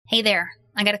Hey there,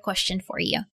 I got a question for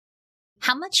you.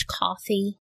 How much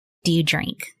coffee do you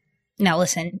drink? Now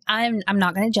listen, I'm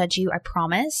not going to judge you, I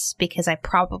promise, because I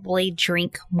probably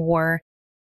drink more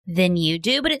than you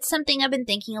do, but it's something I've been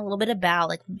thinking a little bit about.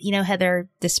 Like, Heather,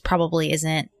 this probably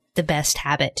isn't the best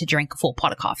habit to drink a full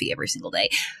pot of coffee every single day.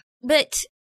 But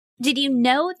did you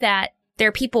know that there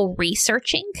are people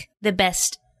researching the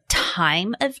best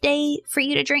time of day for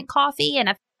you to drink coffee? And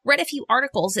I've read a few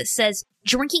articles that says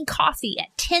drinking coffee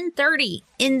at 10:30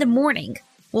 in the morning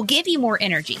will give you more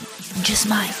energy. Just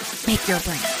might make your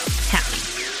brain happy.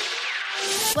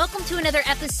 Welcome to another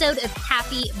episode of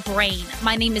Happy Brain.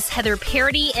 My name is Heather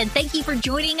Parody, and thank you for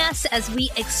joining us as we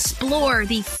explore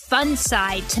the fun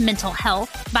side to mental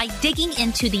health by digging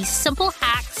into these simple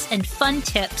hacks and fun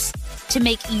tips to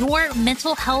make your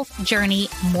mental health journey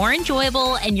more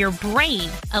enjoyable and your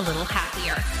brain a little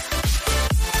happier.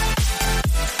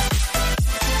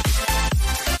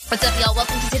 What's up, y'all?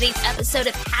 Welcome to today's episode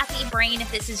of Happy Brain. If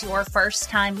this is your first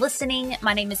time listening,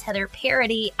 my name is Heather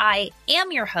Parody. I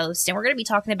am your host, and we're going to be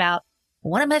talking about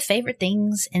one of my favorite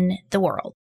things in the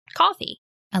world, coffee.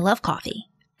 I love coffee.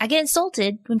 I get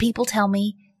insulted when people tell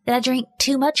me that I drink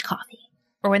too much coffee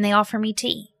or when they offer me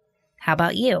tea. How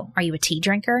about you? Are you a tea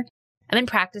drinker? I've been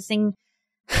practicing.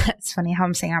 It's funny how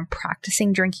I'm saying I'm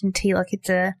practicing drinking tea like it's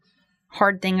a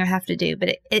hard thing I have to do, but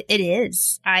it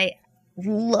is. I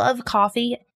love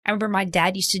coffee. I remember my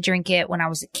dad used to drink it when I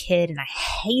was a kid, and I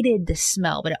hated the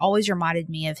smell, but it always reminded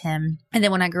me of him. And then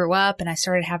when I grew up and I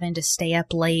started having to stay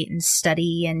up late and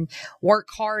study and work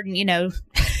hard and,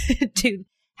 do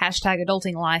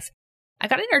 #adulting life, I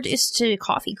got introduced to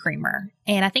coffee creamer.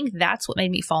 And I think that's what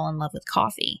made me fall in love with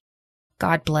coffee.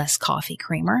 God bless coffee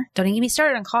creamer. Don't even get me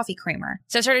started on coffee creamer.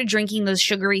 So I started drinking those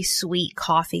sugary, sweet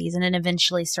coffees, and then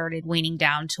eventually started weaning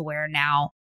down to where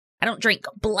now I don't drink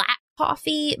black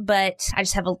coffee, but I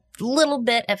just have a little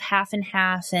bit of half and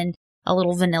half and a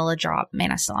little vanilla drop.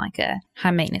 Man, I sound like a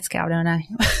high maintenance gal, don't I?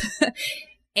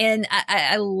 And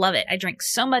I love it. I drink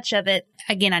so much of it.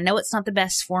 Again, I know it's not the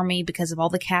best for me because of all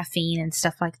the caffeine and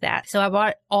stuff like that. So I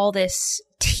bought all this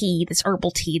tea, this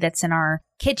herbal tea that's in our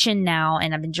kitchen now,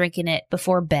 and I've been drinking it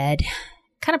before bed.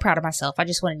 Kind of proud of myself. I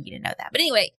just wanted you to know that. But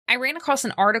anyway, I ran across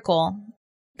an article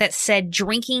that said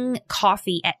drinking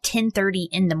coffee at 10:30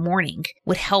 in the morning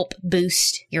would help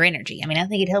boost your energy. I mean, I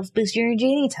think it helps boost your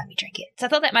energy anytime you drink it. So I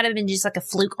thought that might have been just like a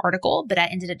fluke article, but I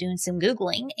ended up doing some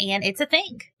Googling, and it's a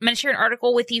thing. I'm going to share an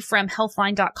article with you from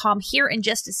healthline.com here in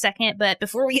just a second. But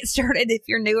before we get started, if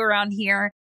you're new around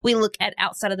here, we look at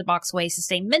outside of the box ways to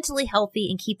stay mentally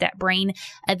healthy and keep that brain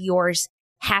of yours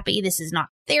happy. This is not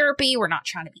therapy. We're not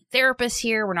trying to be therapists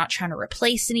here. We're not trying to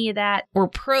replace any of that. We're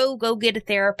pro go get a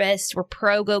therapist. We're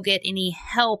pro go get any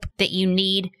help that you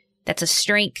need. That's a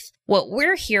strength. What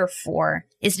we're here for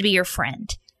is to be your friend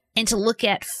and to look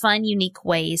at fun, unique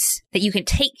ways that you can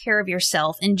take care of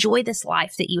yourself, enjoy this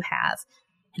life that you have,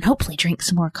 and hopefully drink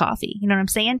some more coffee. You know what I'm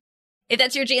saying? If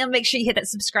that's your jam, make sure you hit that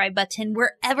subscribe button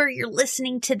wherever you're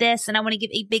listening to this. And I want to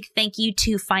give a big thank you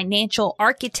to Financial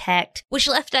Architect, which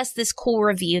left us this cool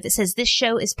review that says this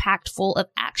show is packed full of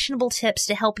actionable tips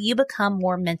to help you become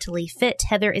more mentally fit.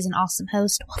 Heather is an awesome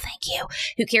host. Well, thank you.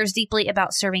 Who cares deeply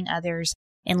about serving others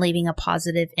and leaving a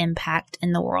positive impact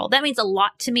in the world. That means a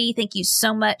lot to me. Thank you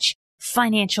so much,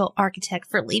 Financial Architect,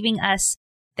 for leaving us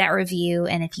that review.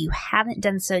 And if you haven't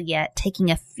done so yet,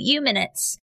 taking a few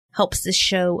minutes helps the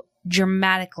show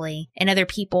dramatically, and other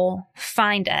people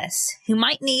find us who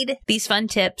might need these fun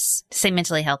tips to stay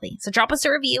mentally healthy. So drop us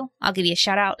a review. I'll give you a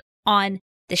shout out on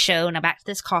the show. Now back to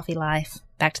this coffee life.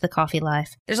 Back to the coffee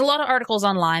life. There's a lot of articles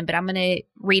online, but I'm going to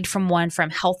read from one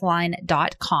from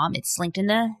healthline.com. It's linked in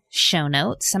the show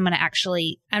notes.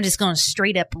 I'm just going to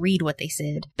straight up read what they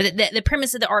said. But the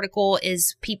premise of the article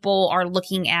is people are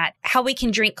looking at how we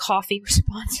can drink coffee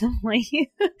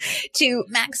responsibly to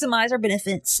maximize our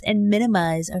benefits and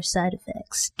minimize our side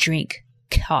effects. Drink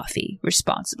coffee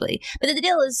responsibly. But the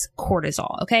deal is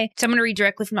cortisol, okay? So I'm going to read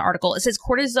directly from the article. It says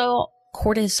cortisol,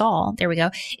 there we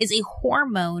go, is a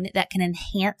hormone that can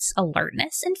enhance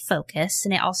alertness and focus,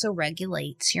 and it also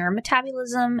regulates your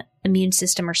metabolism, immune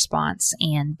system response,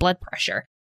 and blood pressure.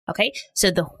 Okay,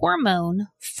 so the hormone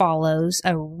follows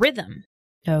a rhythm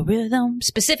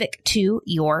specific to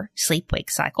your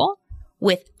sleep-wake cycle,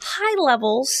 with high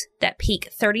levels that peak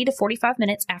 30 to 45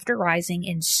 minutes after rising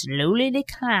and slowly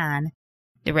decline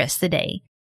the rest of the day.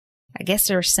 I guess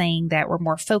they're saying that we're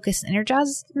more focused and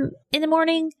energized in the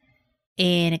morning.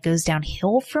 and it goes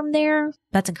downhill from there.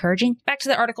 That's encouraging. Back to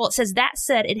the article. It says, that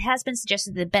said, it has been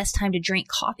suggested the best time to drink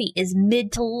coffee is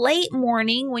mid to late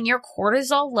morning when your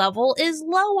cortisol level is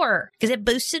lower because it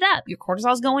boosts it up. Your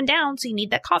cortisol is going down, so you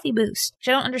need that coffee boost. Which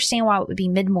I don't understand why it would be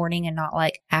mid-morning and not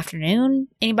like afternoon.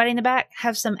 Anybody in the back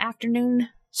have some afternoon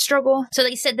struggle? So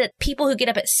they said that people who get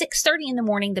up at 6:30 in the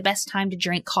morning, the best time to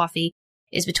drink coffee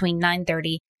is between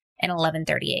 9:30 and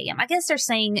 11:30 a.m. I guess they're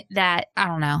saying that, I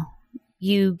don't know,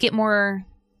 you get more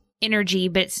energy,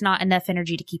 but it's not enough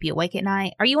energy to keep you awake at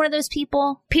night. Are you one of those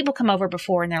people? People come over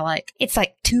before and they're like, it's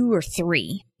like 2 or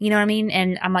 3. You know what I mean?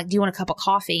 And I'm like, do you want a cup of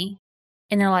coffee?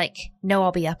 And they're like, no,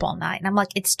 I'll be up all night. And I'm like,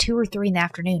 it's 2 or 3 in the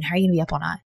afternoon. How are you going to be up all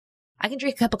night? I can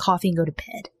drink a cup of coffee and go to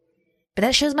bed. But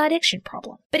that shows my addiction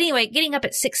problem. But anyway, getting up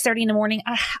at 6:30 in the morning,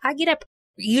 I get up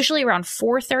usually around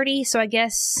 4:30. So I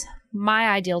guess my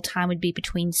ideal time would be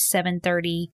between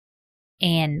 7:30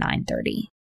 and 9:30.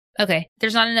 Okay,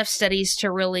 there's not enough studies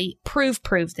to really prove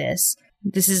this.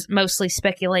 This is mostly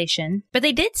speculation. But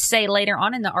they did say later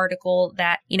on in the article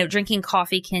that, drinking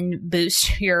coffee can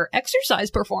boost your exercise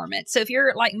performance. So if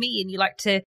you're like me and you like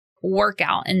to work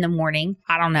out in the morning,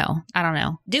 I don't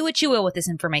know. Do what you will with this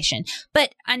information.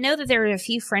 But I know that there are a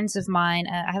few friends of mine.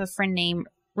 I have a friend named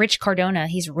Rich Cardona.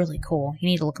 He's really cool. You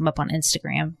need to look him up on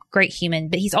Instagram. Great human.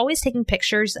 But he's always taking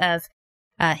pictures of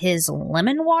his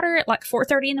lemon water at like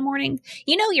 4:30 in the morning.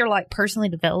 You're like personally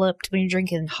developed when you're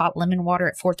drinking hot lemon water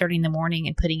at 4:30 in the morning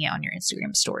and putting it on your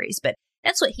Instagram stories. But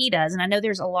that's what he does. And I know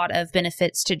there's a lot of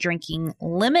benefits to drinking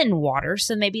lemon water.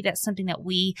 So maybe that's something that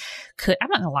I'm not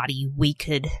going to lie to you, we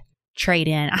could trade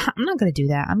in. I'm not going to do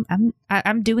that.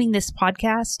 I'm doing this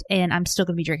podcast and I'm still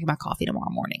going to be drinking my coffee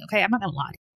tomorrow morning. Okay. I'm not going to lie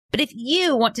to you. But if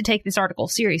you want to take this article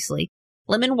seriously,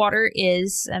 lemon water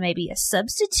is maybe a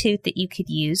substitute that you could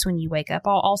use when you wake up.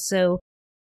 I'll also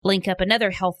link up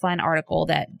another Healthline article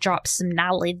that drops some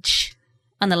knowledge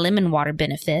on the lemon water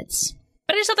benefits.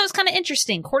 But I just thought that was kind of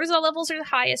interesting. Cortisol levels are the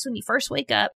highest when you first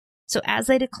wake up. So as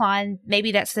they decline,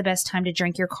 maybe that's the best time to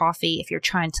drink your coffee if you're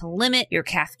trying to limit your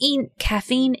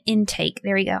caffeine intake.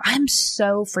 There you go. I'm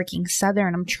so freaking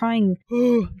Southern. I'm trying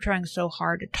so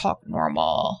hard to talk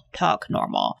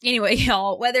normal. Anyway,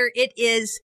 y'all, whether it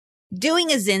is doing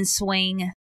a Zen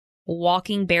swing,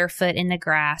 walking barefoot in the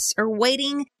grass, or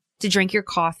waiting to drink your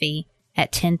coffee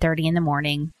at 10:30 in the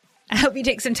morning, I hope you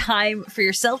take some time for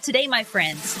yourself today, my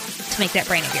friends, to make that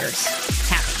brain of yours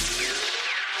happy.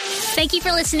 Thank you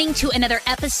for listening to another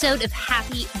episode of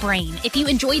Happy Brain. If you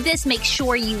enjoyed this, make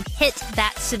sure you hit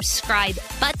that subscribe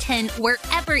button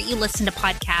wherever you listen to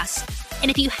podcasts. And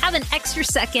if you have an extra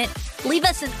second, leave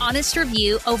us an honest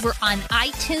review over on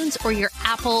iTunes or your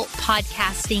Apple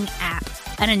podcasting app.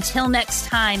 And until next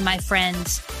time, my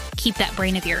friends, keep that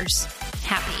brain of yours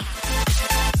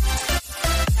happy.